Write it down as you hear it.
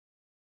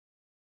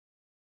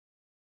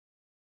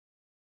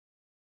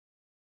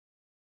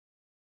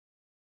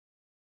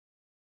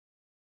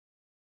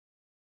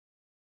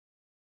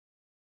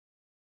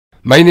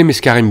My name is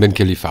Karim Ben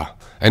Khelifa,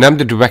 and I'm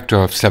the director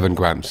of 7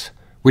 Grams,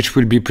 which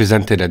will be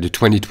presented at the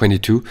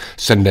 2022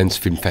 Sundance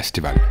Film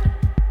Festival.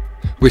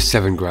 With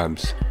 7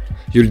 Grams,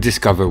 you'll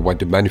discover what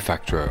the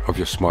manufacturer of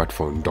your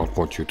smartphone don't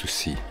want you to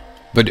see.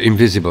 But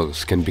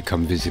invisibles can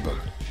become visible,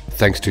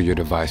 thanks to your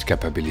device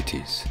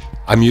capabilities.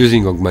 I'm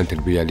using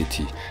augmented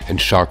reality and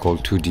charcoal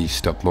 2D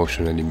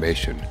stop-motion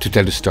animation to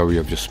tell the story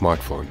of your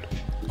smartphone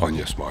on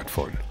your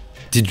smartphone.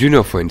 Did you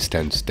know, for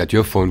instance, that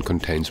your phone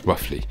contains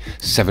roughly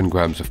 7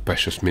 grams of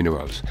precious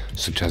minerals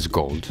such as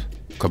gold,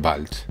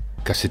 cobalt,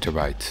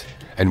 cassiterite,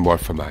 and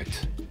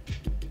wolframite?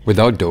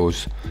 Without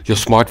those, your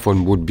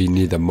smartphone would be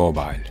neither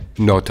mobile,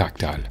 nor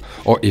tactile,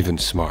 or even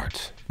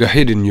smart. The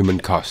hidden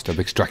human cost of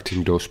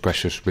extracting those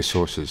precious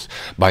resources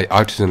by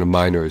artisanal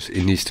miners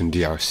in eastern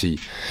DRC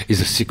is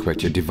a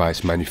secret your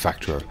device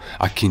manufacturer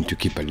are keen to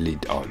keep a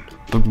lid on.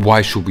 But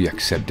why should we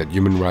accept that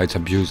human rights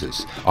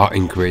abuses are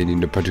ingrained in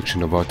the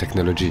production of our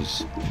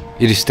technologies?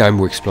 It is time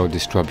we explore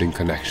this troubling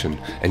connection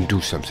and do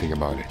something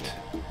about it.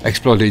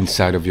 Explore the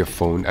inside of your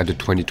phone at the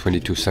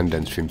 2022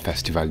 Sundance Film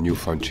Festival New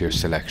Frontier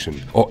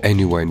selection or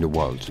anywhere in the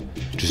world.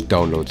 Just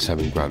download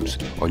 7 Grams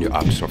on your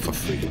App Store for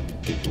free.